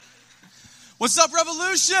What's up,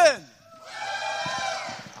 Revolution?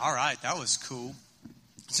 All right, that was cool.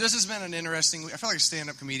 So this has been an interesting week. I feel like a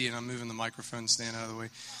stand-up comedian. I'm moving the microphone stand out of the way.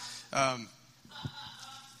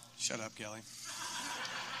 Shut up, Kelly.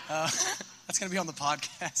 That's going to be on the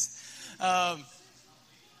podcast.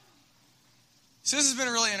 So this has been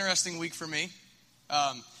a really interesting week for me.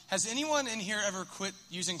 Has anyone in here ever quit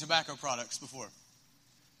using tobacco products before?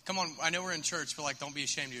 Come on, I know we're in church, but don't be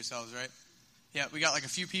ashamed of yourselves, right? Yeah, we got a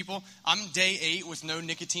few people. I'm day 8 with no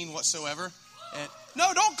nicotine whatsoever. And,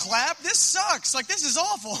 no, don't clap. This sucks. This is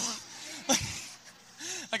awful.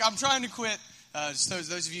 I'm trying to quit. Just those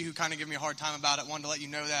of you who kind of give me a hard time about it, wanted to let you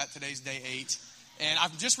know that today's day 8. And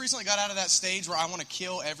I've just recently got out of that stage where I want to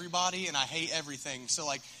kill everybody and I hate everything. So,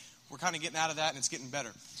 we're kind of getting out of that and it's getting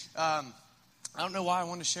better. I don't know why I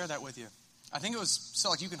wanted to share that with you. I think it was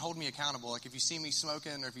so, you can hold me accountable. If you see me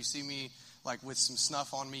smoking or if you see me, with some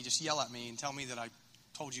snuff on me, just yell at me and tell me that I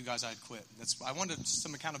told you guys I'd quit. I wanted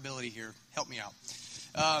some accountability here. Help me out.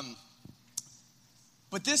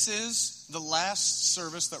 But this is the last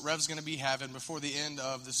service that Rev's going to be having before the end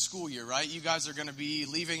of the school year, right? You guys are going to be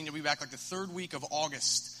leaving. You'll be back the 3rd week of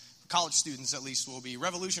August. College students, at least, will be.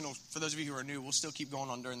 Revolution, for those of you who are new, will still keep going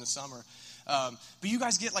on during the summer. But you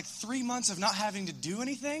guys get 3 months of not having to do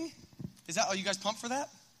anything. Are you guys pumped for that?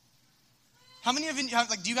 How many of you,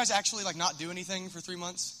 do you guys actually, not do anything for 3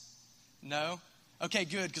 months? No? Okay,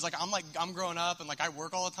 good, because, I'm growing up, and, I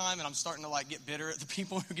work all the time, and I'm starting to, get bitter at the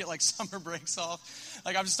people who get, summer breaks off.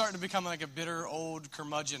 I'm just starting to become, a bitter old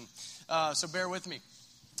curmudgeon. So bear with me.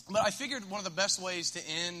 But I figured one of the best ways to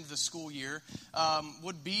end the school year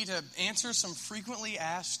would be to answer some frequently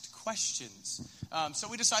asked questions. So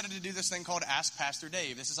we decided to do this thing called Ask Pastor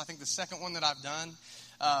Dave. This is, I think, the second one that I've done.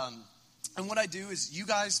 And what I do is you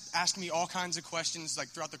guys ask me all kinds of questions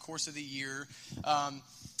throughout the course of the year.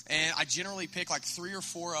 And I generally pick 3 or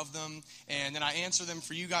 4 of them, and then I answer them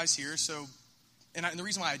for you guys here. So, and the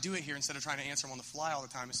reason why I do it here instead of trying to answer them on the fly all the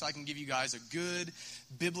time is so I can give you guys a good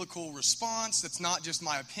biblical response that's not just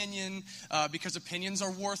my opinion, because opinions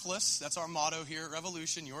are worthless. That's our motto here at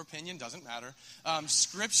Revolution. Your opinion doesn't matter.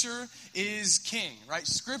 Scripture is king, right?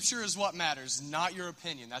 Scripture is what matters, not your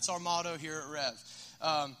opinion. That's our motto here at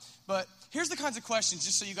Rev. But here's the kinds of questions,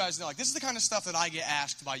 just so you guys know. This is the kind of stuff that I get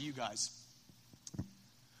asked by you guys.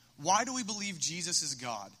 Why do we believe Jesus is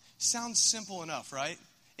God? Sounds simple enough, right?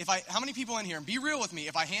 How many people in here, and be real with me,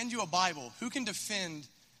 if I hand you a Bible, who can defend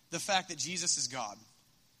the fact that Jesus is God?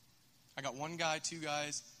 I got 1 guy, 2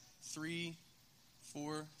 guys, 3,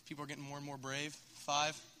 4. People are getting more and more brave.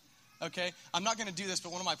 5. Okay, I'm not going to do this,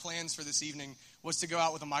 but one of my plans for this evening was to go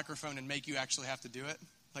out with a microphone and make you actually have to do it.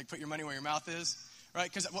 Put your money where your mouth is, right?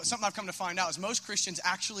 Because something I've come to find out is most Christians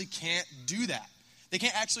actually can't do that. They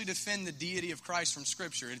can't actually defend the deity of Christ from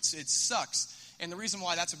Scripture. It sucks. And the reason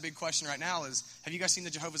why that's a big question right now is, have you guys seen the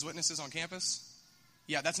Jehovah's Witnesses on campus?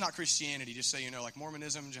 Yeah, that's not Christianity, just so you know.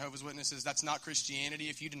 Mormonism, Jehovah's Witnesses, that's not Christianity.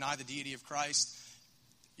 If you deny the deity of Christ,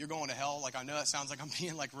 you're going to hell. I know that sounds like I'm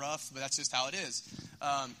being rough, but that's just how it is.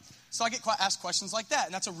 So I get asked questions like that,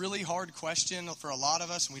 and that's a really hard question for a lot of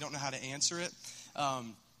us, and we don't know how to answer it.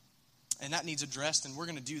 And that needs addressed, and we're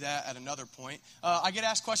going to do that at another point. I get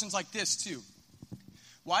asked questions like this, too.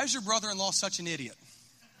 Why is your brother-in-law such an idiot?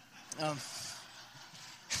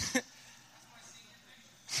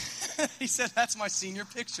 He said, that's my senior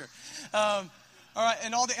picture. All right,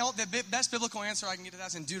 and the best biblical answer I can get to that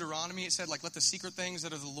is in Deuteronomy. It said, let the secret things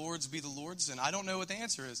that are the Lord's be the Lord's, and I don't know what the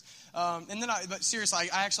answer is. But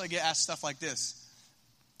seriously, I actually get asked stuff like this.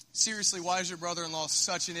 Seriously, why is your brother-in-law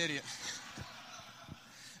such an idiot?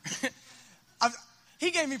 He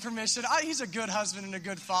gave me permission. He's a good husband and a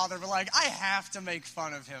good father, but I have to make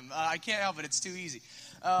fun of him. I can't help it. It's too easy.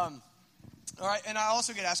 All right, and I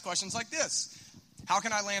also get asked questions like this. How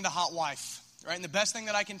can I land a hot wife? Right, and the best thing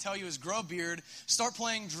that I can tell you is grow a beard, start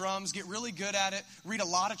playing drums, get really good at it, read a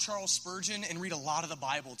lot of Charles Spurgeon, and read a lot of the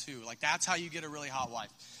Bible too. That's how you get a really hot wife.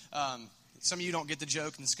 Some of you don't get the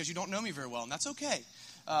joke, and it's because you don't know me very well, and that's okay.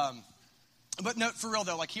 But no, for real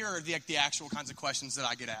though, here are the actual kinds of questions that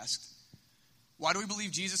I get asked. Why do we believe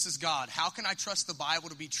Jesus is God? How can I trust the Bible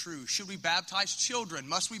to be true? Should we baptize children?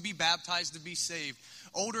 Must we be baptized to be saved?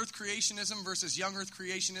 Old earth creationism versus young earth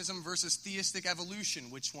creationism versus theistic evolution.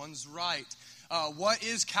 Which one's right? What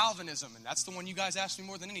is Calvinism? And that's the one you guys ask me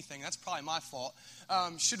more than anything. That's probably my fault.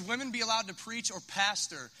 Should women be allowed to preach or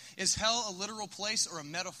pastor? Is hell a literal place or a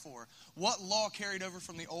metaphor? What law carried over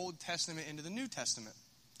from the Old Testament into the New Testament?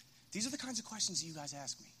 These are the kinds of questions that you guys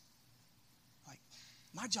ask me.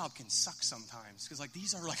 My job can suck sometimes because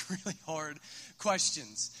these are really hard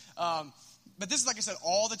questions. But this is, like I said,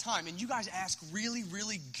 all the time. And you guys ask really,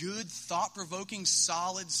 really good, thought-provoking,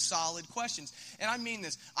 solid questions. And I mean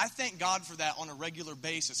this. I thank God for that on a regular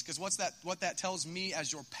basis. Because what that tells me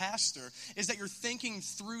as your pastor is that you're thinking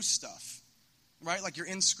through stuff. Right? Like you're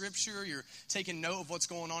in Scripture, you're taking note of what's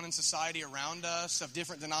going on in society around us, of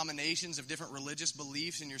different denominations, of different religious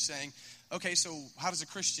beliefs, and you're saying, okay, so how does a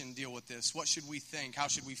Christian deal with this? What should we think? How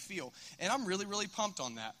should we feel? And I'm really, really pumped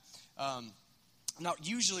on that. Now,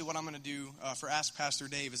 usually what I'm going to do for Ask Pastor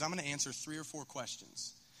Dave is I'm going to answer 3 or 4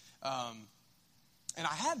 questions. And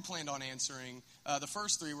I had planned on answering, the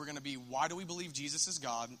first 3 were going to be, why do we believe Jesus is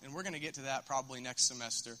God? And we're going to get to that probably next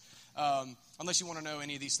semester. Unless you want to know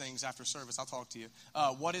any of these things after service, I'll talk to you.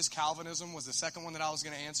 What is Calvinism was the second one that I was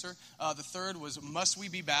going to answer. The third was, must we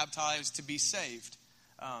be baptized to be saved?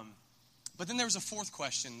 But then there was a 4th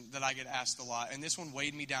question that I get asked a lot, and this one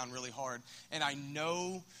weighed me down really hard. And I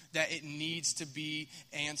know that it needs to be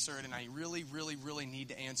answered, and I really, really, really need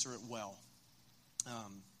to answer it well.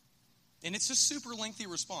 And it's a super lengthy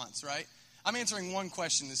response, right? I'm answering one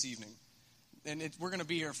question this evening. And we're going to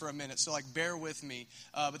be here for a minute, so bear with me.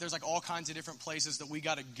 But there's all kinds of different places that we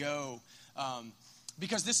got to go.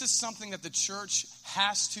 Because this is something that the church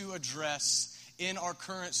has to address in our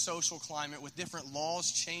current social climate, with different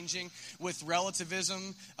laws changing, with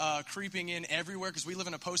relativism creeping in everywhere, because we live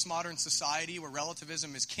in a postmodern society where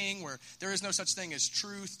relativism is king, where there is no such thing as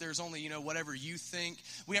truth. There's only, whatever you think.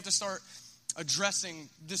 We have to start addressing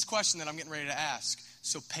this question that I'm getting ready to ask.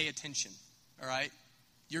 So pay attention, all right?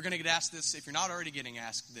 You're going to get asked this. If you're not already getting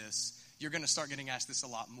asked this, you're going to start getting asked this a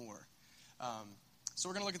lot more. So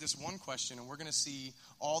we're going to look at this one question, and we're going to see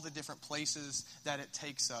all the different places that it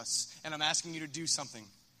takes us. And I'm asking you to do something.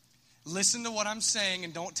 Listen to what I'm saying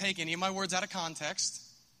and don't take any of my words out of context.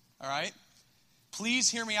 All right? Please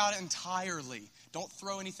hear me out entirely. Don't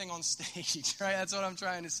throw anything on stage, right? That's what I'm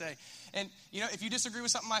trying to say. And, if you disagree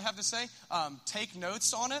with something I have to say, take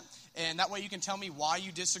notes on it. And that way you can tell me why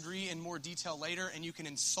you disagree in more detail later, and you can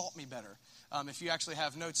insult me better if you actually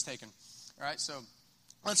have notes taken. All right, so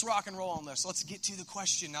let's rock and roll on this. Let's get to the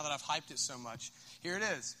question now that I've hyped it so much. Here it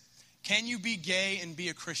is. Can you be gay and be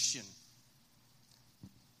a Christian?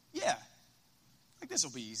 Yeah. This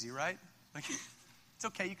will be easy, right? It's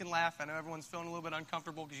okay, you can laugh. I know everyone's feeling a little bit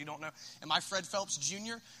uncomfortable because you don't know. Am I Fred Phelps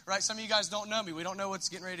Jr.? Right? Some of you guys don't know me. We don't know what's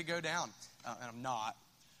getting ready to go down. And I'm not.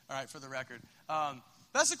 All right, for the record. But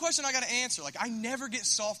that's the question I got to answer. I never get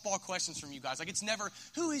softball questions from you guys. It's never,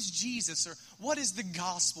 who is Jesus? Or what is the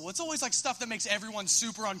gospel? It's always stuff that makes everyone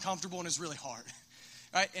super uncomfortable and is really hard.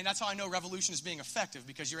 Right? And that's how I know Revolution is being effective,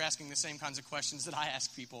 because you're asking the same kinds of questions that I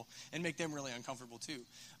ask people and make them really uncomfortable too.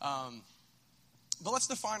 But let's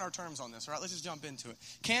define our terms on this, all right? Let's just jump into it.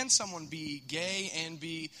 Can someone be gay and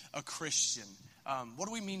be a Christian? What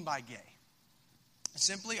do we mean by gay?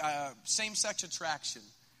 Simply same-sex attraction,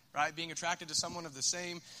 right? Being attracted to someone of the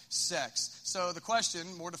same sex. So the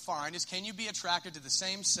question, more defined, is can you be attracted to the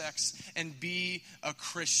same sex and be a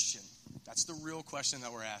Christian? That's the real question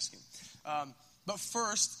that we're asking. But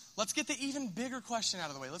first, let's get the even bigger question out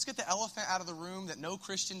of the way. Let's get the elephant out of the room that no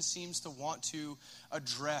Christian seems to want to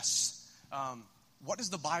address. What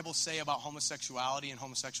does the Bible say about homosexuality and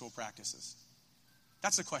homosexual practices?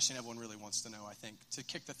 That's the question everyone really wants to know, I think, to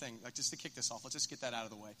kick the thing, just to kick this off. Let's just get that out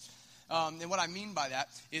of the way. And what I mean by that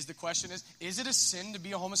is the question is it a sin to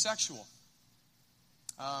be a homosexual?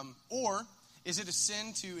 Or is it a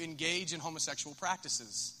sin to engage in homosexual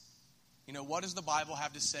practices? What does the Bible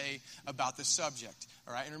have to say about this subject?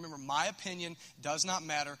 All right, and remember, my opinion does not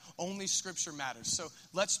matter. Only Scripture matters. So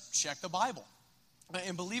let's check the Bible.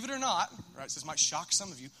 And believe it or not, right, this might shock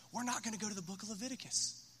some of you, we're not going to go to the book of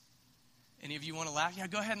Leviticus. Any of you want to laugh? Yeah,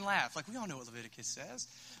 go ahead and laugh. We all know what Leviticus says,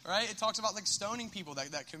 right? It talks about stoning people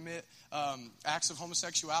that commit acts of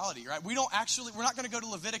homosexuality, right? We're not going to go to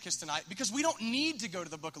Leviticus tonight because we don't need to go to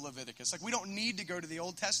the book of Leviticus. We don't need to go to the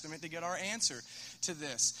Old Testament to get our answer to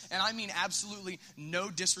this. And I mean absolutely no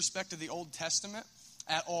disrespect to the Old Testament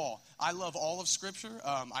at all. I love all of Scripture.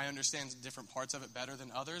 I understand different parts of it better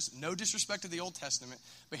than others. No disrespect to the Old Testament.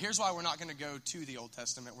 But here's why we're not going to go to the Old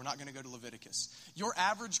Testament. We're not going to go to Leviticus. Your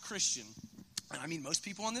average Christian, and I mean most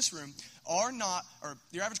people in this room,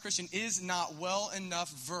 your average Christian is not well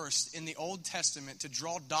enough versed in the Old Testament to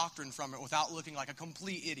draw doctrine from it without looking like a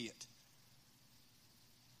complete idiot.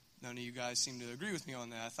 None of you guys seem to agree with me on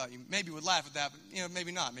that. I thought you maybe would laugh at that, but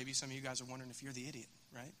maybe not. Maybe some of you guys are wondering if you're the idiot,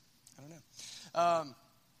 right? I don't know.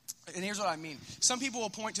 And here's what I mean. Some people will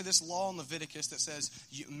point to this law in Leviticus that says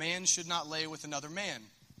man should not lay with another man,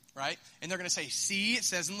 right? And they're going to say, see, it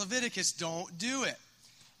says in Leviticus, don't do it.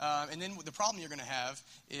 And then the problem you're going to have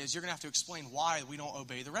is you're going to have to explain why we don't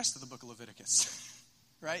obey the rest of the book of Leviticus.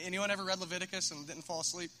 right? Anyone ever read Leviticus and didn't fall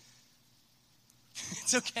asleep?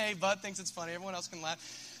 It's okay. Bud thinks it's funny. Everyone else can laugh.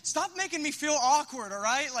 Stop making me feel awkward, all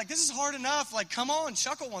right? Like, this is hard enough. Like, come on,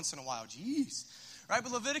 chuckle once in a while. Jeez. Right?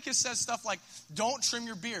 But Leviticus says stuff like, don't trim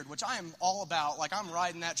your beard, which I am all about. Like, I'm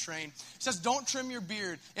riding that train. It says, don't trim your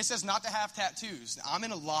beard. It says not to have tattoos. Now, I'm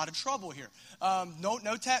in a lot of trouble here.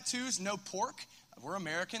 No tattoos, no pork. We're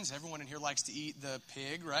Americans. Everyone in here likes to eat the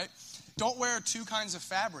pig, right? Don't wear two kinds of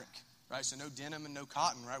fabric, right? So no denim and no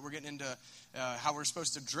cotton, right? We're getting into how we're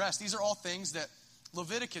supposed to dress. These are all things that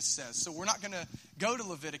Leviticus says. So we're not going to go to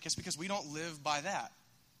Leviticus because we don't live by that.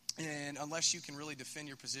 And unless you can really defend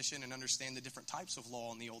your position and understand the different types of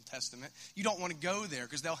law in the Old Testament, you don't want to go there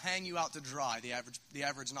because they'll hang you out to dry. The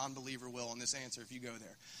average non-believer will in this answer if you go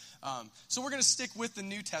there. So we're going to stick with the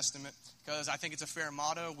New Testament because I think it's a fair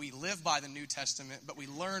motto. We live by the New Testament, but we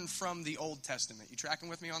learn from the Old Testament. You tracking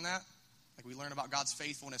with me on that? Like, we learn about God's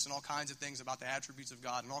faithfulness and all kinds of things about the attributes of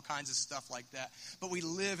God and all kinds of stuff like that. But we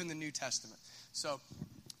live in the New Testament. So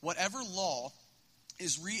whatever law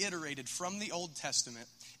is reiterated from the Old Testament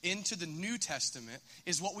into the New Testament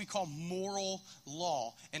is what we call moral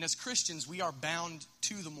law. And as Christians, we are bound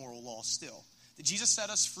to the moral law still. Jesus set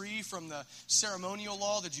us free from the ceremonial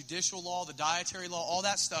law, the judicial law, the dietary law, all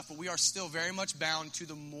that stuff, but we are still very much bound to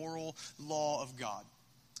the moral law of God.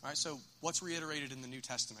 All right, so what's reiterated in the New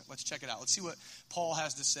Testament? Let's check it out. Let's see what Paul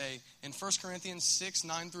has to say in 1 Corinthians 6,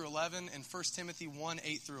 9 through 11, and 1 Timothy 1,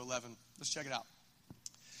 8 through 11. Let's check it out.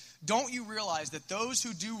 Don't you realize that those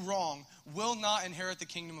who do wrong will not inherit the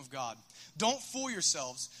kingdom of God? Don't fool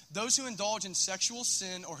yourselves. Those who indulge in sexual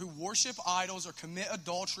sin or who worship idols or commit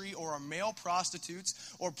adultery or are male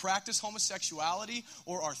prostitutes or practice homosexuality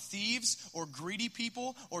or are thieves or greedy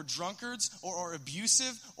people or drunkards or are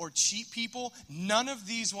abusive or cheat people, none of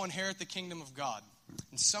these will inherit the kingdom of God.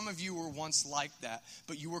 And some of you were once like that,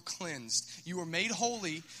 but you were cleansed. You were made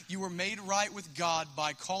holy. You were made right with God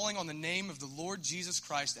by calling on the name of the Lord Jesus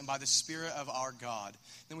Christ and by the Spirit of our God.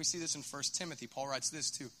 Then we see this in 1 Timothy. Paul writes this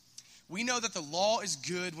too. We know that the law is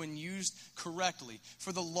good when used correctly.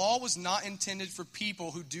 For the law was not intended for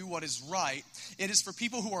people who do what is right. It is for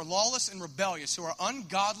people who are lawless and rebellious, who are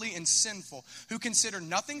ungodly and sinful, who consider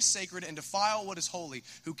nothing sacred and defile what is holy,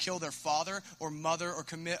 who kill their father or mother or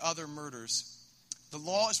commit other murders. The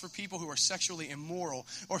law is for people who are sexually immoral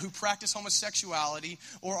or who practice homosexuality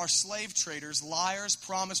or are slave traders, liars,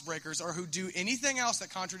 promise breakers, or who do anything else that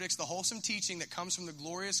contradicts the wholesome teaching that comes from the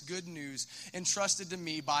glorious good news entrusted to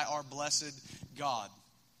me by our blessed God.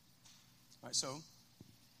 All right, so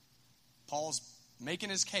Paul's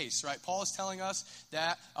making his case, right? Paul is telling us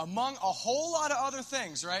that among a whole lot of other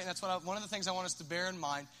things, right? And that's one of the things I want us to bear in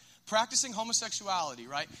mind. Practicing homosexuality,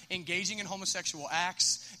 right? Engaging in homosexual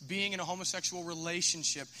acts, being in a homosexual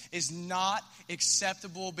relationship is not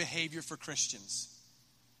acceptable behavior for Christians.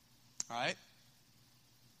 All right?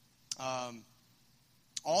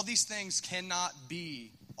 All these things cannot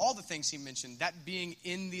be, all the things he mentioned, that being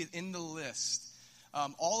in the list,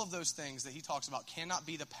 all of those things that he talks about cannot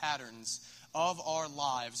be the patterns of our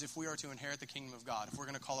lives if we are to inherit the kingdom of God, if we're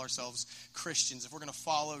going to call ourselves Christians, if we're going to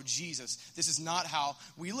follow Jesus. This is not how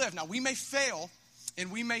we live. Now, we may fail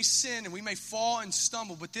and we may sin and we may fall and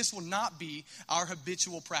stumble, but this will not be our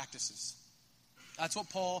habitual practices. That's what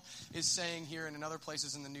Paul is saying here and in other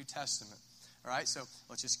places in the New Testament. All right, so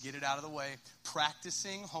let's just get it out of the way.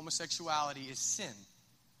 Practicing homosexuality is sin,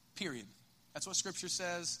 period. That's what Scripture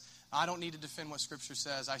says. I don't need to defend what Scripture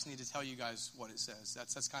says. I just need to tell you guys what it says.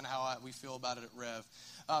 That's kind of how we feel about it at Rev.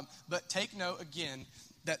 But take note, again,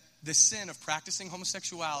 that the sin of practicing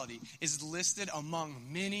homosexuality is listed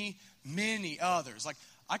among many, many others. Like,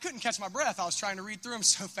 I couldn't catch my breath. I was trying to read through them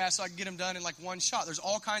so fast so I could get them done in like one shot. There's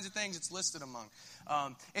all kinds of things it's listed among.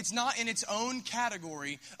 It's not in its own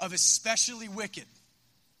category of especially wicked.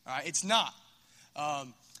 All right, it's not.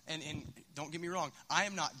 And don't get me wrong, I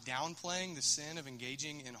am not downplaying the sin of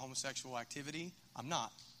engaging in homosexual activity. I'm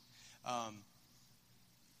not. I'm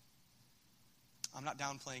not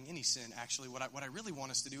downplaying any sin, actually. What I really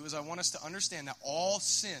want us to do is I want us to understand that all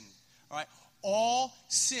sin, all right, all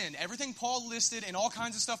sin, everything Paul listed and all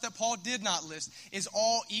kinds of stuff that Paul did not list is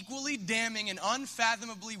all equally damning and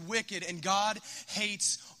unfathomably wicked, and God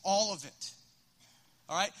hates all of it.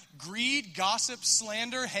 All right? Greed, gossip,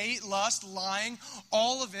 slander, hate, lust, lying,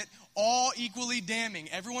 all of it, all equally damning.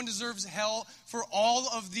 Everyone deserves hell for all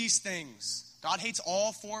of these things. God hates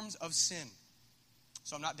all forms of sin.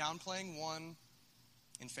 So I'm not downplaying one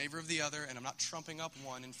in favor of the other, and I'm not trumping up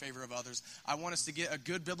one in favor of others. I want us to get a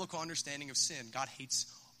good biblical understanding of sin. God hates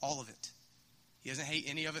all of it. He doesn't hate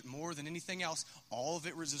any of it more than anything else. All of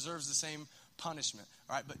it deserves the same punishment.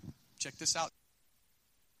 All right, but check this out.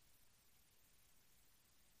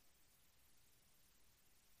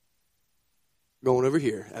 going over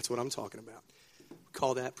here. That's what I'm talking about. We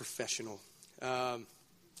call that professional. Go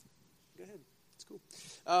ahead. It's cool.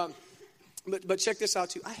 But check this out,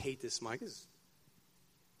 too. I hate this mic. I feel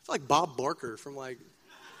like Bob Barker from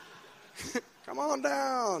come on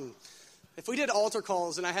down. If we did altar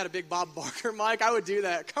calls and I had a big Bob Barker mic, I would do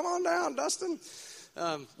that. Come on down, Dustin.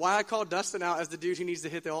 Why I call Dustin out as the dude who needs to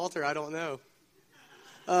hit the altar, I don't know.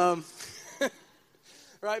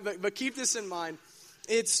 Right, but keep this in mind.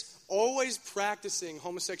 It's always practicing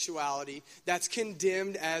homosexuality that's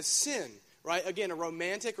condemned as sin, right? Again, a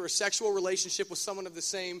romantic or a sexual relationship with someone of the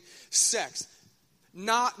same sex.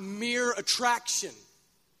 Not mere attraction.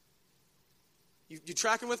 You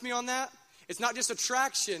tracking with me on that? It's not just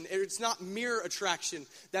attraction. It's not mere attraction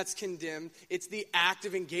that's condemned. It's the act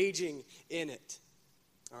of engaging in it.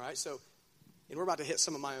 All right, and we're about to hit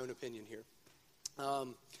some of my own opinion here.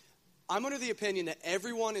 I'm under the opinion that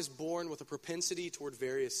everyone is born with a propensity toward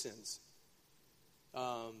various sins.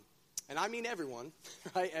 And I mean everyone,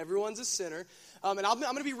 right? Everyone's a sinner. And I'm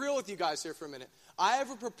going to be real with you guys here for a minute. I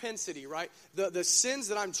have a propensity, right? The sins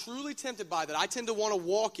that I'm truly tempted by, that I tend to want to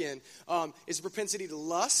walk in, is a propensity to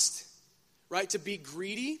lust, right? To be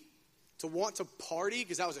greedy, to want to party,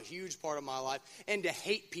 because that was a huge part of my life, and to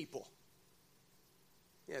hate people.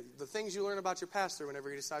 Yeah, the things you learn about your pastor whenever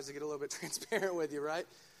he decides to get a little bit transparent with you, right?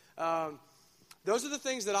 Those are the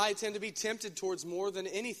things that I tend to be tempted towards more than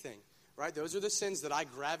anything, right? Those are the sins that I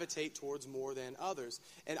gravitate towards more than others.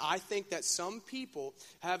 And I think that some people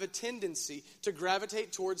have a tendency to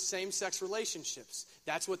gravitate towards same-sex relationships.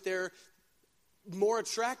 That's what they're more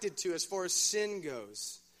attracted to as far as sin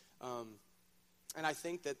goes. And I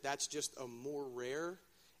think that that's just a more rare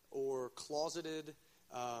or closeted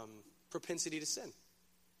propensity to sin.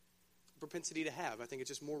 Propensity to have. I think it's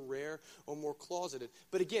just more rare or more closeted.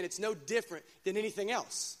 But again, it's no different than anything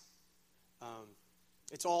else.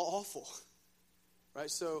 It's all awful.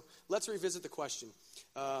 Right? So let's revisit the question.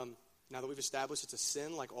 Now that we've established it's a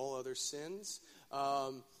sin like all other sins,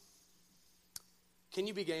 can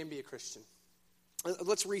you be gay and be a Christian?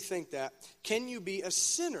 Let's rethink that. Can you be a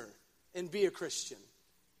sinner and be a Christian?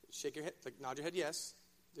 Shake your head, nod your head, yes.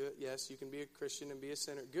 Do it, yes, you can be a Christian and be a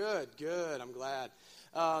sinner. Good, I'm glad.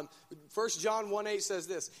 1 John 1:8 says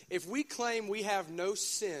this: if we claim we have no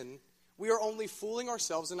sin, we are only fooling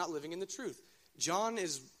ourselves and not living in the truth. John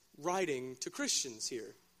is writing to Christians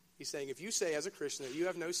here. He's saying if you say as a Christian that you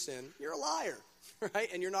have no sin, you're a liar, right?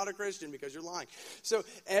 And you're not a Christian because you're lying. So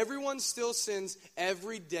everyone still sins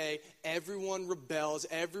every day. Everyone rebels.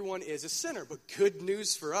 Everyone is a sinner. But good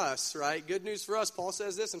news for us, right? Good news for us. Paul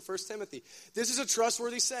says this in 1 Timothy. This is a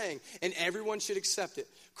trustworthy saying, and everyone should accept it.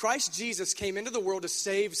 Christ Jesus came into the world to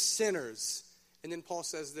save sinners. And then Paul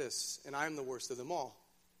says this, and I am the worst of them all.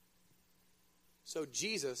 So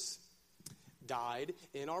Jesus died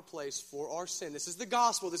in our place for our sin. This is the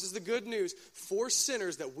gospel. This is the good news for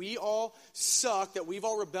sinners, that we all suck, that we've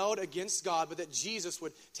all rebelled against God, but that Jesus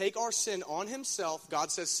would take our sin on himself.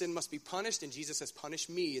 God says sin must be punished, and Jesus says punish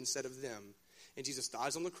me instead of them. And Jesus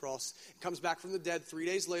dies on the cross, comes back from the dead 3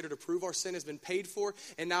 days later to prove our sin has been paid for.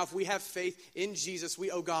 And now if we have faith in Jesus,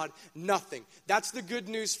 we owe God nothing. That's the good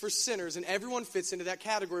news for sinners, and everyone fits into that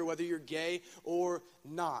category, whether you're gay or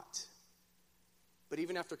not. But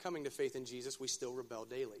even after coming to faith in Jesus, we still rebel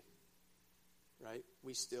daily, right?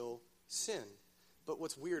 We still sin. But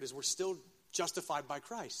what's weird is we're still justified by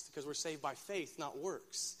Christ because we're saved by faith, not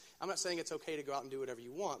works. I'm not saying it's okay to go out and do whatever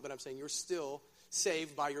you want, but I'm saying you're still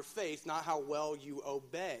saved by your faith, not how well you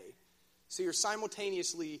obey. So you're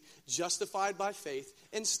simultaneously justified by faith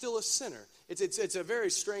and still a sinner. It's a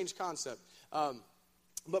very strange concept.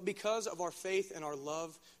 But because of our faith and our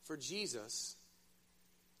love for Jesus,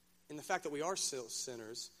 and the fact that we are still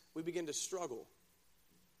sinners, we begin to struggle,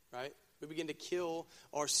 right? We begin to kill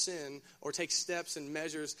our sin or take steps and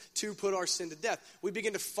measures to put our sin to death. We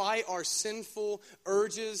begin to fight our sinful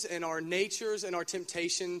urges and our natures and our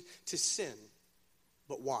temptation to sin.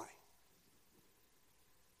 But why?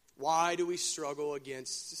 Why do we struggle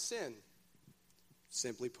against sin?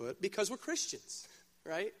 Simply put, because we're Christians,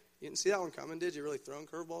 right? You didn't see that one coming, did you? Really throwing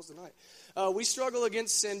curveballs tonight. We struggle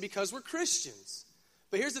against sin because we're Christians.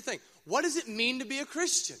 But here's the thing. What does it mean to be a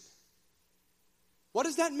Christian? What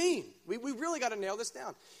does that mean? We really got to nail this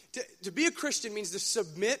down. To be a Christian means to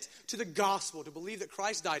submit to the gospel, to believe that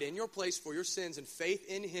Christ died in your place for your sins, and faith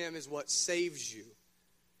in him is what saves you.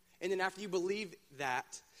 And then after you believe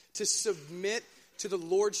that, to submit to the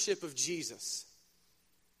lordship of Jesus.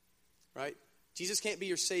 Right? Jesus can't be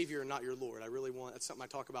your Savior and not your Lord. That's something I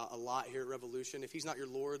talk about a lot here at Revolution. If he's not your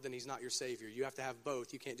Lord, then he's not your Savior. You have to have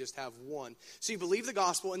both. You can't just have one. So you believe the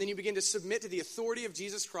gospel, and then you begin to submit to the authority of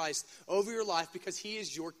Jesus Christ over your life because he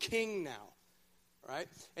is your king now. All right?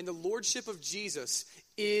 And the lordship of Jesus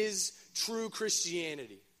is true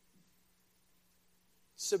Christianity.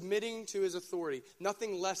 Submitting to his authority.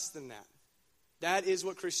 Nothing less than that. That is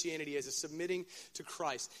what Christianity is submitting to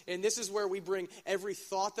Christ. And this is where we bring every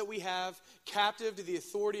thought that we have captive to the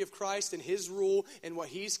authority of Christ and his rule and what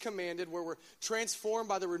he's commanded, where we're transformed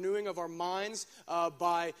by the renewing of our minds,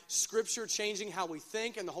 by Scripture changing how we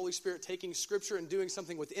think, and the Holy Spirit taking Scripture and doing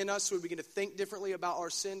something within us so we begin to think differently about our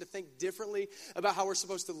sin, to think differently about how we're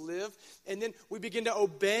supposed to live. And then we begin to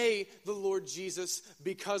obey the Lord Jesus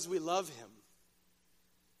because we love him,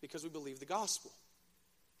 because we believe the gospel.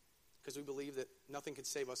 Because we believe that nothing could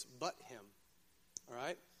save us but him. All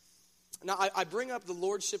right? Now, I bring up the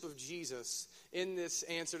lordship of Jesus in this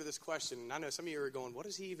answer to this question. And I know some of you are going, what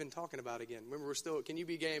is he even talking about again? Remember, we're still, can you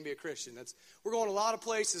be gay and be a Christian? We're going a lot of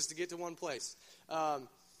places to get to one place. I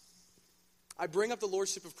bring up the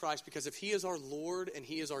lordship of Christ because if he is our Lord and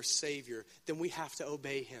he is our Savior, then we have to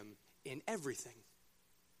obey him in everything.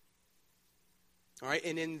 All right,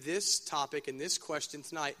 and in this topic, in this question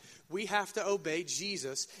tonight, we have to obey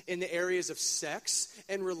Jesus in the areas of sex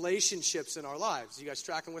and relationships in our lives. You guys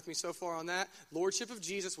tracking with me so far on that? Lordship of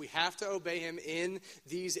Jesus, we have to obey him in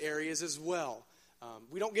these areas as well.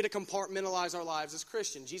 We don't get to compartmentalize our lives as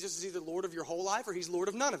Christians. Jesus is either Lord of your whole life or he's Lord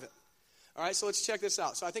of none of it. All right, so let's check this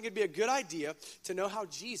out. So I think it'd be a good idea to know how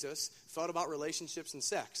Jesus thought about relationships and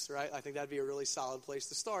sex, right? I think that'd be a really solid place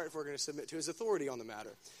to start if we're going to submit to his authority on the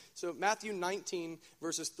matter. So Matthew 19,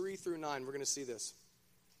 verses 3 through 9, we're going to see this.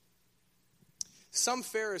 Some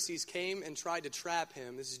Pharisees came and tried to trap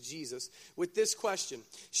him, this is Jesus, with this question: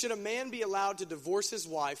 should a man be allowed to divorce his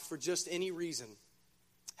wife for just any reason?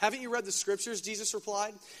 Haven't you read the scriptures? Jesus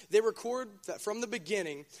replied. They record that from the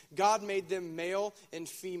beginning, God made them male and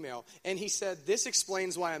female. And he said, this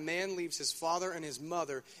explains why a man leaves his father and his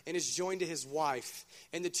mother and is joined to his wife,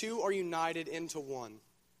 and the two are united into one.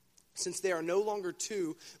 Since they are no longer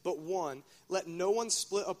two, but one, let no one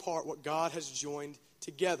split apart what God has joined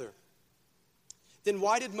together. Then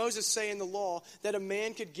why did Moses say in the law that a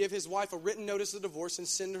man could give his wife a written notice of divorce and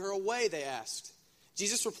send her away, they asked.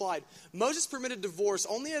 Jesus replied, Moses permitted divorce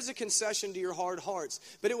only as a concession to your hard hearts,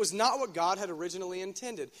 but it was not what God had originally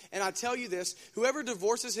intended. And I tell you this, whoever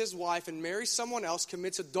divorces his wife and marries someone else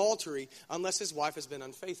commits adultery unless his wife has been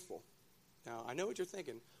unfaithful. Now, I know what you're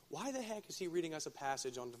thinking. Why the heck is he reading us a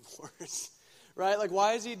passage on divorce? Right? Like,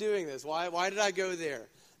 why is he doing this? Why did I go there?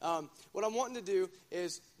 What I'm wanting to do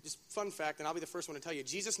is, just fun fact, and I'll be the first one to tell you,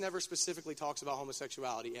 Jesus never specifically talks about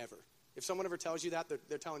homosexuality ever. If someone ever tells you that,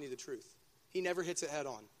 they're telling you the truth. He never hits it head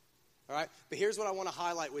on. All right? But here's what I want to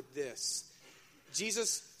highlight with this.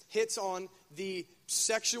 Jesus hits on the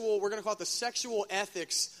sexual, we're going to call it the sexual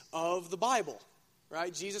ethics of the Bible.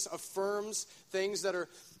 Right? Jesus affirms things that are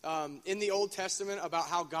in the Old Testament about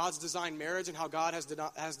how God's designed marriage and how God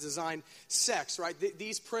has designed sex. Right?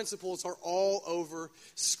 These principles are all over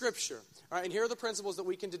Scripture. Right? And here are the principles that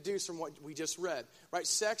we can deduce from what we just read. Right?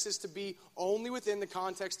 Sex is to be only within the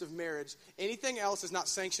context of marriage. Anything else is not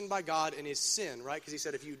sanctioned by God and is sin. Right? Because he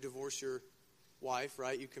said if you divorce your wife,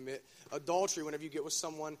 right, you commit adultery whenever you get with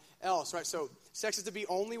someone else. Right? So sex is to be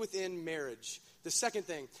only within marriage. The second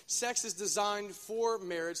thing, sex is designed for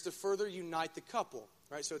marriage to further unite the couple,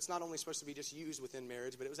 right? So it's not only supposed to be just used within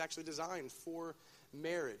marriage, but it was actually designed for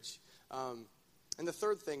marriage. And the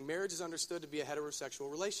third thing, marriage is understood to be a heterosexual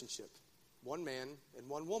relationship. One man and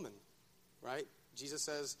one woman, right? Jesus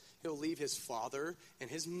says he'll leave his father and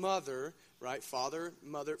his mother, right? Father,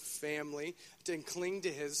 mother, family, to cling to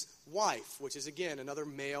his wife, which is, again, another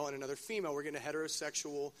male and another female. We're getting a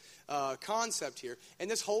heterosexual concept here.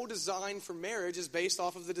 And this whole design for marriage is based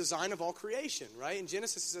off of the design of all creation, right? In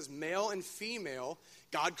Genesis, it says male and female,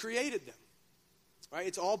 God created them, right?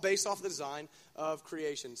 It's all based off the design of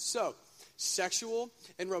creation. So, sexual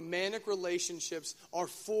and romantic relationships are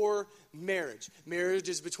for marriage. Marriage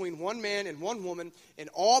is between one man and one woman, and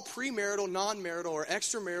all premarital, non-marital, or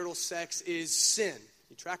extramarital sex is sin.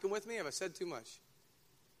 You tracking with me? Have I said too much?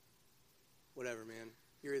 Whatever, man.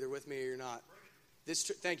 You're either with me or you're not.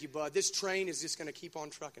 Thank you, bud. This train is just going to keep on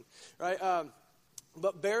trucking, right?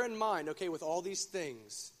 But bear in mind, okay, with all these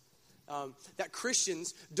things, that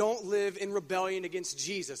Christians don't live in rebellion against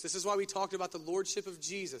Jesus. This is why we talked about the lordship of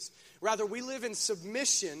Jesus. Rather, we live in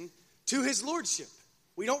submission to his lordship.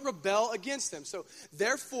 We don't rebel against him. So,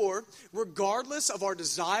 therefore, regardless of our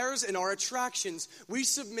desires and our attractions, we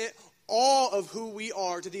submit all of who we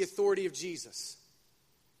are to the authority of Jesus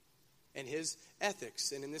and his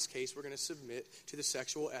ethics. And in this case, we're going to submit to the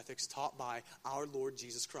sexual ethics taught by our Lord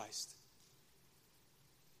Jesus Christ.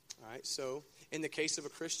 All right, so in the case of a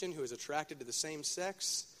Christian who is attracted to the same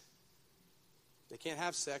sex, they can't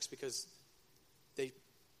have sex because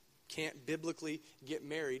can't biblically get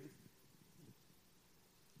married,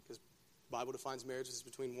 because the Bible defines marriage as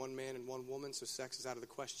between one man and one woman, so sex is out of the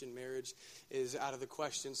question, marriage is out of the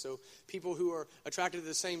question. So people who are attracted to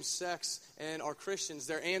the same sex and are Christians,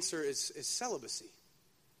 their answer is celibacy.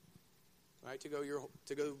 Right? To go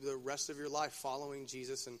the rest of your life following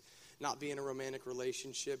Jesus and not be in a romantic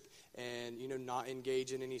relationship and, not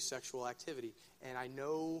engage in any sexual activity. And I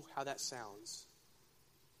know how that sounds.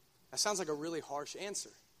 That sounds like a really harsh answer.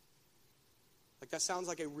 That sounds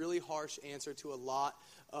like a really harsh answer to a lot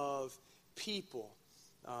of people.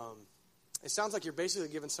 It sounds like you're basically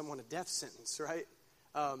giving someone a death sentence, right?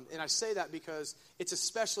 And I say that because it's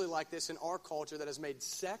especially like this in our culture that has made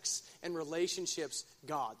sex and relationships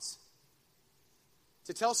gods.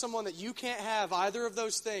 To tell someone that you can't have either of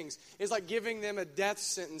those things is like giving them a death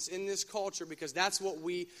sentence in this culture, because that's what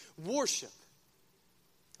we worship.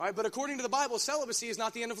 All right, but according to the Bible, celibacy is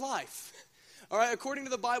not the end of life. All right, according to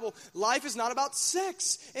the Bible, life is not about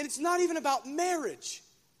sex, and it's not even about marriage.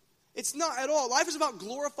 It's not at all. Life is about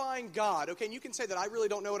glorifying God. Okay, and you can say that I really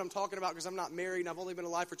don't know what I'm talking about because I'm not married and I've only been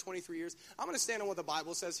alive for 23 years. I'm going to stand on what the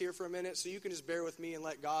Bible says here for a minute, so you can just bear with me and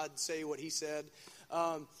let God say what he said.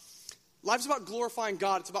 Life is about glorifying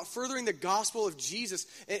God. It's about furthering the gospel of Jesus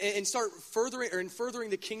and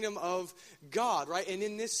furthering the kingdom of God, right? And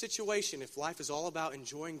in this situation, if life is all about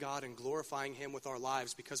enjoying God and glorifying him with our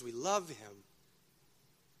lives because we love him,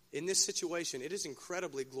 in this situation, it is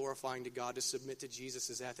incredibly glorifying to God to submit to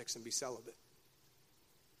Jesus' ethics and be celibate.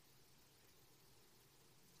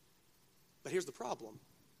 But here's the problem.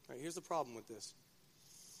 Right? Here's the problem with this.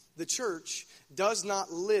 The church does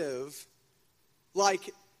not live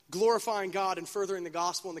like glorifying God and furthering the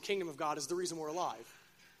gospel and the kingdom of God is the reason we're alive.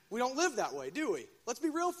 We don't live that way, do we? Let's be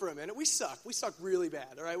real for a minute. We suck. We suck really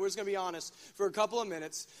bad, all right? We're just going to be honest for a couple of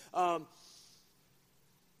minutes.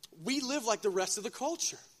 We live like the rest of the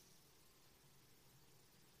culture.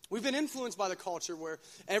 We've been influenced by the culture where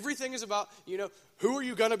everything is about, who are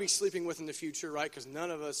you going to be sleeping with in the future, right? Because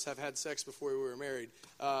none of us have had sex before we were married.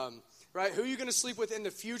 Right? Who are you going to sleep with in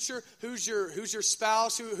the future? Who's your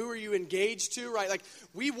spouse? Who are you engaged to? Right? Like,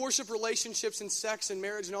 we worship relationships and sex and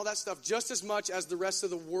marriage and all that stuff just as much as the rest of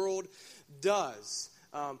the world does.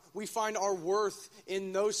 We find our worth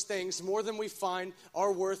in those things more than we find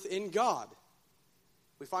our worth in God.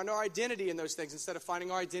 We find our identity in those things instead of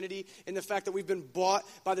finding our identity in the fact that we've been bought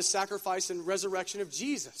by the sacrifice and resurrection of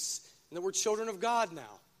Jesus and that we're children of God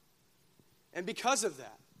now. And because of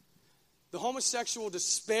that, the homosexual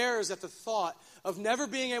despairs at the thought of never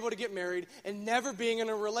being able to get married and never being in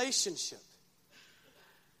a relationship.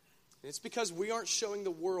 And it's because we aren't showing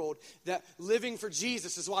the world that living for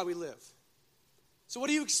Jesus is why we live. So what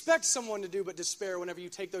do you expect someone to do but despair whenever you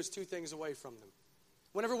take those two things away from them?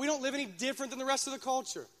 Whenever we don't live any different than the rest of the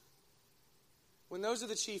culture. When those are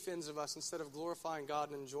the chief ends of us instead of glorifying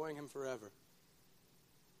God and enjoying him forever.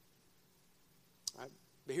 All right?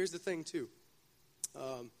 But here's the thing too.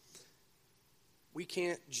 We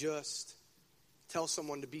can't just tell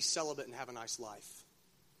someone to be celibate and have a nice life.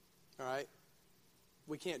 All right?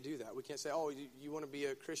 We can't do that. We can't say, oh, you want to be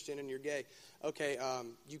a Christian and you're gay. Okay,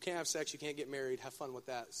 you can't have sex, you can't get married. Have fun with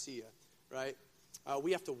that. See ya. Right?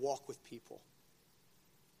 We have to walk with people.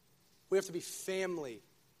 We have to be family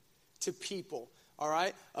to people. All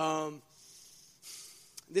right?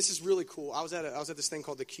 This is really cool. I was at this thing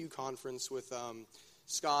called the Q Conference with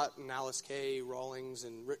Scott and Alice Kay Rawlings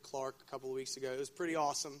and Rick Clark a couple of weeks ago. It was pretty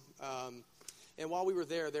awesome. And while we were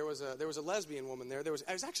there was a lesbian woman there. It was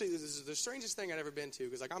actually this is the strangest thing I'd ever been to,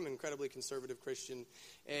 because I'm an incredibly conservative Christian,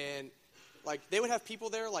 and they would have people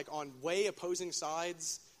there on way opposing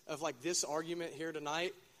sides of this argument here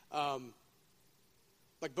tonight.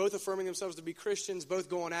 Both affirming themselves to be Christians, both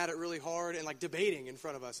going at it really hard and debating in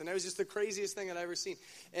front of us. And it was just the craziest thing I'd ever seen.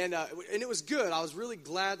 And it was good. I was really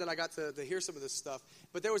glad that I got to hear some of this stuff.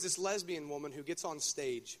 But there was this lesbian woman who gets on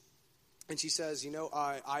stage and she says,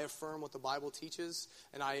 I affirm what the Bible teaches,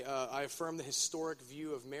 and I affirm the historic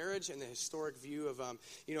view of marriage and the historic view of,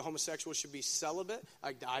 homosexuals should be celibate.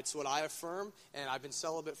 That's what I affirm, and I've been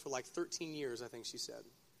celibate for 13 years, I think she said.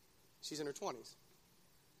 She's in her 20s.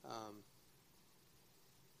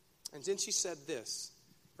 And then she said this,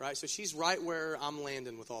 right? So she's right where I'm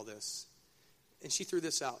landing with all this. And she threw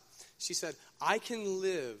this out. She said, I can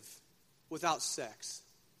live without sex.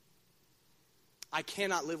 I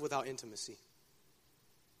cannot live without intimacy.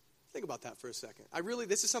 Think about that for a second.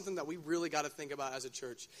 This is something that we really got to think about as a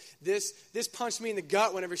church. This punched me in the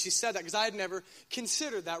gut whenever she said that, because I had never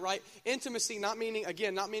considered that, right? Intimacy, not meaning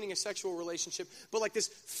a sexual relationship, but this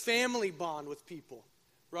family bond with people.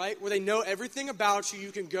 right? Where they know everything about you.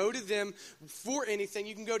 You can go to them for anything.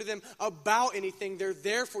 You can go to them about anything. They're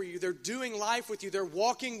there for you. They're doing life with you. They're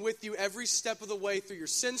walking with you every step of the way through your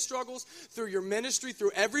sin struggles, through your ministry,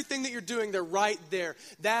 through everything that you're doing. They're right there.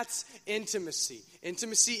 That's intimacy.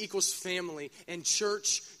 Intimacy equals family, and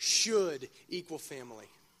church should equal family.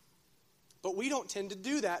 But we don't tend to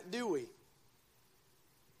do that, do we?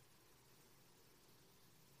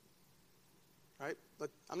 Right? But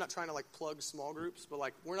I'm not trying to plug small groups, but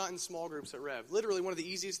we're not in small groups at Rev. Literally one of the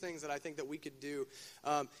easiest things that I think that we could do.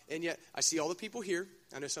 And yet I see all the people here.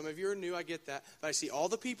 I know some of you are new, I get that. But I see all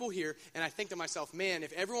the people here, and I think to myself, man,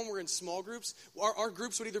 if everyone were in small groups, our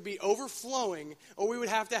groups would either be overflowing or we would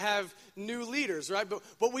have to have new leaders, right?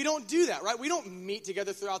 But we don't do that, right? We don't meet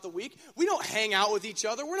together throughout the week. We don't hang out with each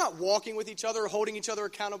other. We're not walking with each other or holding each other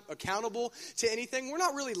accountable to anything. We're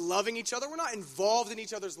not really loving each other. We're not involved in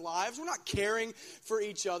each other's lives. We're not caring for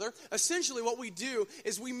each other. Essentially what we do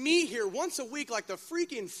is we meet here once a week like the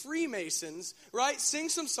freaking Freemasons, right? Sing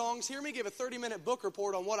some songs, hear me give a 30-minute book report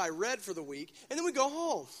on what I read for the week, and then we go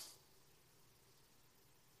home.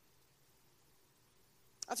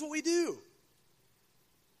 That's what we do.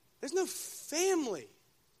 There's no family.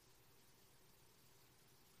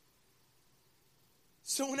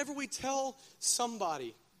 So whenever we tell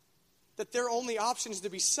somebody that their only option is to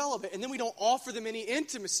be celibate, and then we don't offer them any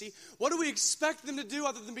intimacy, what do we expect them to do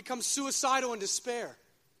other than become suicidal and despair?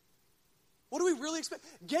 What do we really expect?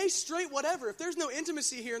 Gay, straight, whatever. If there's no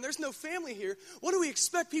intimacy here and there's no family here, what do we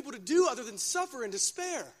expect people to do other than suffer and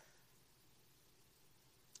despair?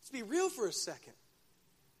 Let's be real for a second.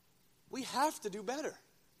 We have to do better,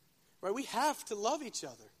 right? We have to love each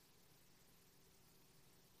other.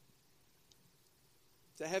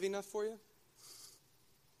 Is that heavy enough for you?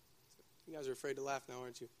 You guys are afraid to laugh now,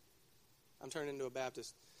 aren't you? I'm turning into a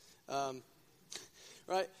Baptist.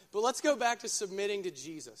 Right? But let's go back to submitting to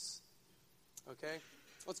Jesus. Okay?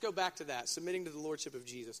 Let's go back to that, submitting to the lordship of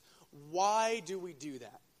Jesus. Why do we do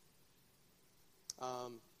that?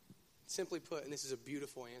 Simply put, and this is a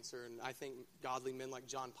beautiful answer, and I thank godly men like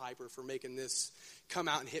John Piper for making this come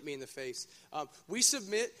out and hit me in the face. We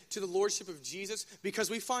submit to the lordship of Jesus because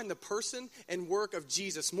we find the person and work of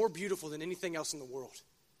Jesus more beautiful than anything else in the world.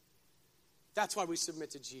 That's why we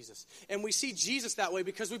submit to Jesus. And we see Jesus that way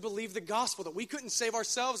because we believe the gospel, that we couldn't save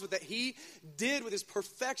ourselves, but that he did with his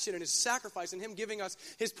perfection and his sacrifice and him giving us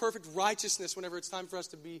his perfect righteousness whenever it's time for us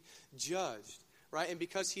to be judged, right? And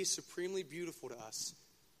because he is supremely beautiful to us,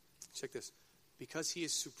 check this, because he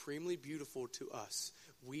is supremely beautiful to us,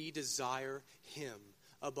 we desire him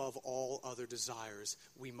above all other desires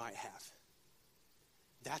we might have.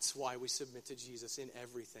 That's why we submit to Jesus in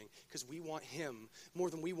everything, because we want him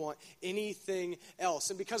more than we want anything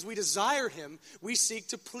else. And because we desire him, we seek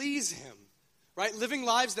to please him, right? Living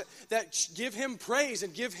lives that give him praise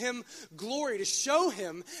and give him glory, to show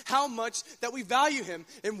him how much that we value him.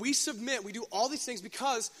 And we submit, we do all these things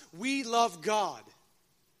because we love God.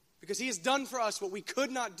 Because he has done for us what we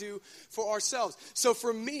could not do for ourselves. So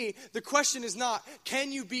for me, the question is not,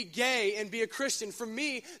 can you be gay and be a Christian? For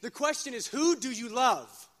me, the question is, who do you love?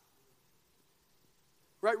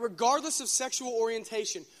 Right? Regardless of sexual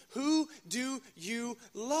orientation, who do you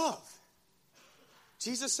love?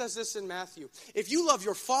 Jesus says this in Matthew. If you love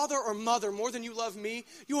your father or mother more than you love me,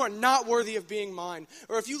 you are not worthy of being mine.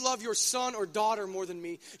 Or if you love your son or daughter more than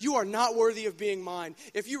me, you are not worthy of being mine.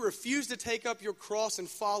 If you refuse to take up your cross and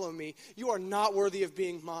follow me, you are not worthy of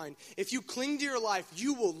being mine. If you cling to your life,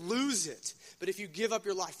 you will lose it. But if you give up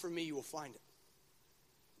your life for me, you will find it.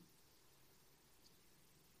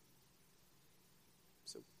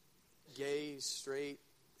 So, gay, straight,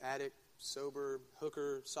 addict, sober,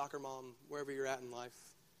 hooker, soccer mom, wherever you're at in life,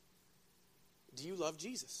 do you love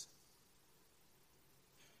Jesus?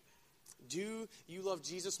 Do you love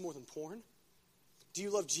Jesus more than porn? Do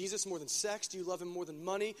you love Jesus more than sex? Do you love him more than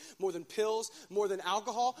money, more than pills, more than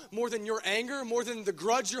alcohol, more than your anger, more than the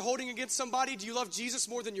grudge you're holding against somebody? Do you love Jesus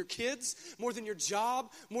more than your kids, more than your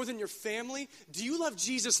job, more than your family? Do you love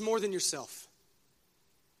Jesus more than yourself?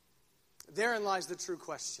 Therein lies the true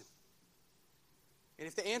question. And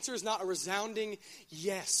if the answer is not a resounding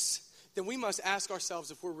yes, then we must ask ourselves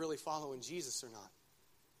if we're really following Jesus or not.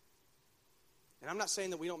 And I'm not saying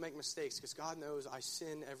that we don't make mistakes, because God knows I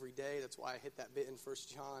sin every day. That's why I hit that bit in 1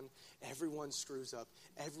 John. Everyone screws up.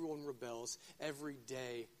 Everyone rebels every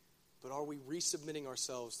day. But are we resubmitting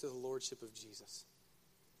ourselves to the lordship of Jesus?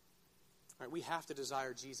 All right, we have to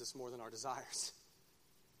desire Jesus more than our desires,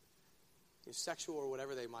 sexual or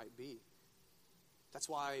whatever they might be. That's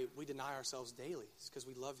why we deny ourselves daily. It's because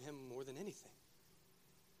we love him more than anything.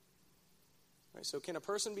 Right, so can a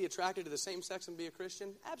person be attracted to the same sex and be a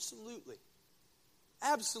Christian? Absolutely.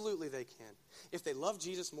 Absolutely they can. If they love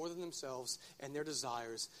Jesus more than themselves and their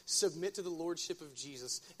desires, submit to the lordship of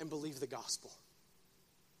Jesus, and believe the gospel.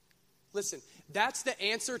 Listen, that's the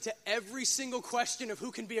answer to every single question of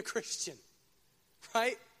who can be a Christian,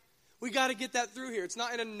 right? We got to get that through here. It's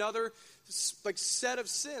not in another set of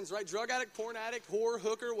sins, right? Drug addict, porn addict, whore,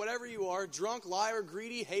 hooker, whatever you are, drunk, liar,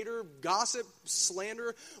 greedy, hater, gossip,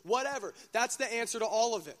 slander, whatever. That's the answer to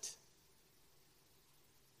all of it.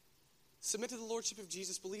 Submit to the lordship of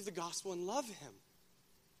Jesus, believe the gospel, and love him.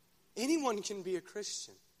 Anyone can be a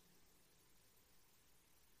Christian.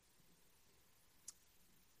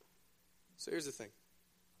 So here's the thing.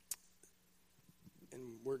 And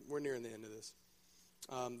we're nearing the end of this.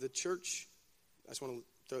 The church, I just want to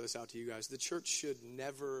throw this out to you guys. The church should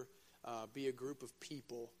never be a group of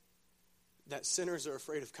people that sinners are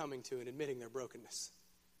afraid of coming to and admitting their brokenness.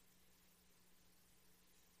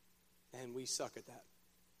 And we suck at that.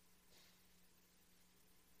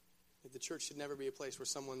 The church should never be a place where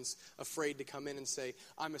someone's afraid to come in and say,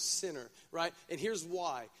 I'm a sinner, right? And here's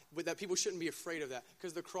why, but that people shouldn't be afraid of that.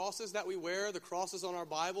 Because the crosses that we wear, the crosses on our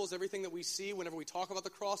Bibles, everything that we see whenever we talk about the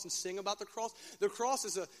cross and sing about the cross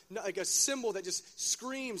is a symbol that just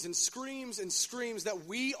screams and screams and screams that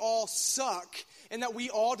we all suck and that we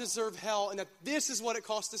all deserve hell and that this is what it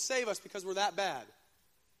costs to save us because we're that bad.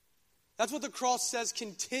 That's what the cross says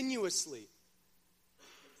continuously.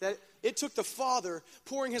 That it took the Father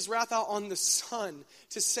pouring his wrath out on the Son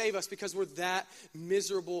to save us because we're that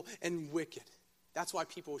miserable and wicked. That's why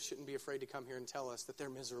people shouldn't be afraid to come here and tell us that they're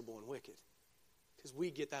miserable and wicked. Because we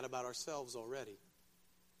get that about ourselves already.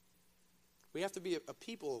 We have to be a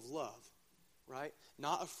people of love, right?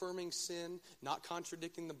 Not affirming sin, not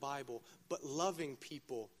contradicting the Bible, but loving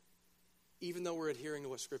people even though we're adhering to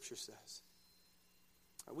what Scripture says.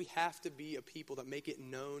 We have to be a people that make it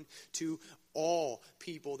known to all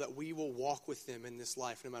people that we will walk with them in this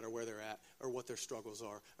life no matter where they're at or what their struggles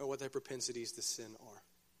are or what their propensities to sin are.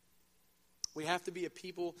 We have to be a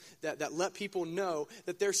people that let people know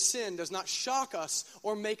that their sin does not shock us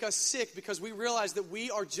or make us sick because we realize that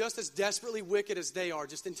we are just as desperately wicked as they are,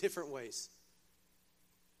 just in different ways.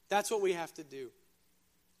 That's what we have to do.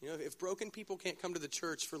 You know, if broken people can't come to the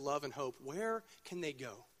church for love and hope, where can they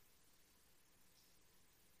go?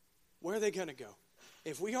 Where are they going to go?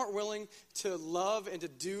 If we aren't willing to love and to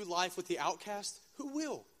do life with the outcast, who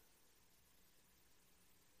will?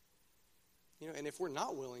 You know, and if we're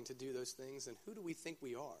not willing to do those things, then who do we think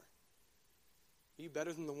we are? Are you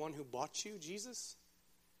better than the one who bought you, Jesus?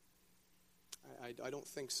 I don't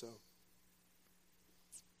think so. All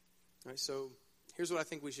right, so here's what I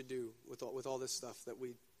think we should do with all this stuff that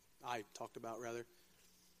I talked about, rather.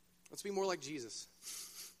 Let's be more like Jesus.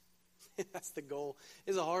 That's the goal.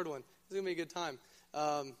 It's a hard one. It's going to be a good time.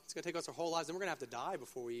 It's going to take us our whole lives, and we're going to have to die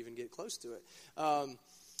before we even get close to it.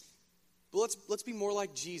 But let's be more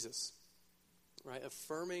like Jesus, right?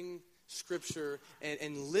 Affirming Scripture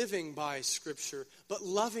and living by Scripture, but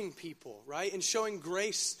loving people, right? And showing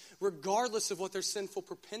grace regardless of what their sinful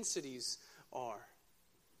propensities are.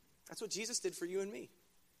 That's what Jesus did for you and me.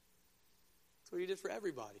 That's what he did for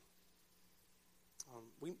everybody.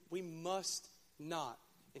 We must not,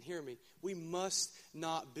 and hear me, we must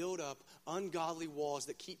not build up ungodly walls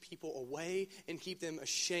that keep people away and keep them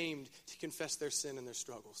ashamed to confess their sin and their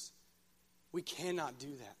struggles. We cannot do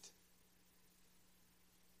that.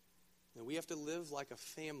 And we have to live like a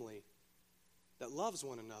family that loves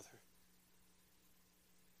one another.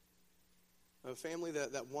 A family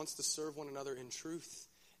that wants to serve one another in truth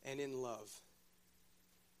and in love.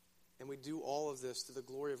 And we do all of this to the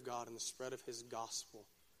glory of God and the spread of his gospel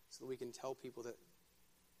so that we can tell people that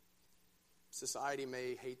society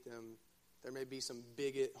may hate them. There may be some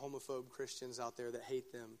bigot, homophobe Christians out there that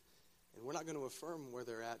hate them. And we're not going to affirm where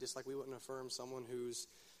they're at, just like we wouldn't affirm someone who's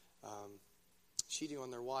cheating on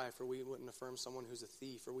their wife, or we wouldn't affirm someone who's a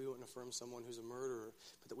thief, or we wouldn't affirm someone who's a murderer,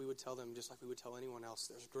 but that we would tell them, just like we would tell anyone else,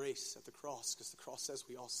 there's grace at the cross, because the cross says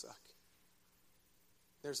we all suck.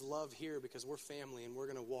 There's love here because we're family, and we're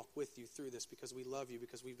going to walk with you through this because we love you,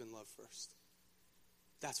 because we've been loved first.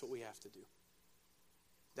 That's what we have to do.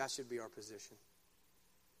 That should be our position.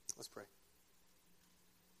 Let's pray.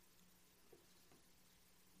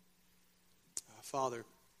 Father,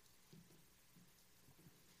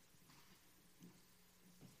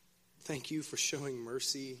 thank you for showing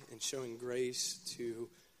mercy and showing grace to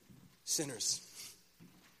sinners.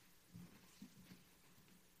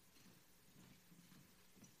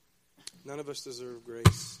 None of us deserve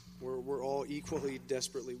grace. We're all equally,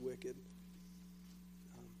 desperately wicked.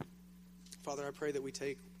 Father, I pray that we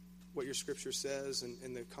take what your scripture says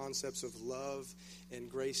and the concepts of love and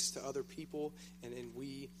grace to other people, and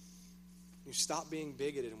we We stop being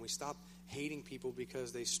bigoted, and we stop hating people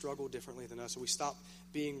because they struggle differently than us, or we stop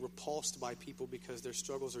being repulsed by people because their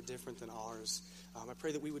struggles are different than ours. I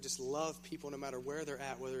pray that we would just love people no matter where they're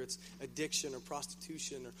at, whether it's addiction or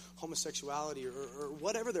prostitution or homosexuality or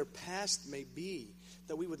whatever their past may be,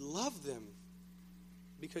 that we would love them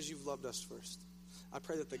because you've loved us first. I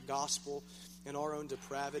pray that the gospel and our own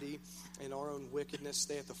depravity and our own wickedness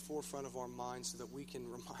stay at the forefront of our minds so that we can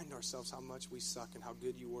remind ourselves how much we suck and how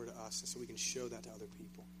good you were to us, and so we can show that to other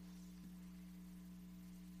people.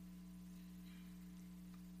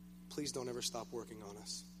 Please don't ever stop working on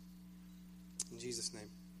us. In Jesus' name,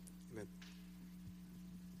 amen.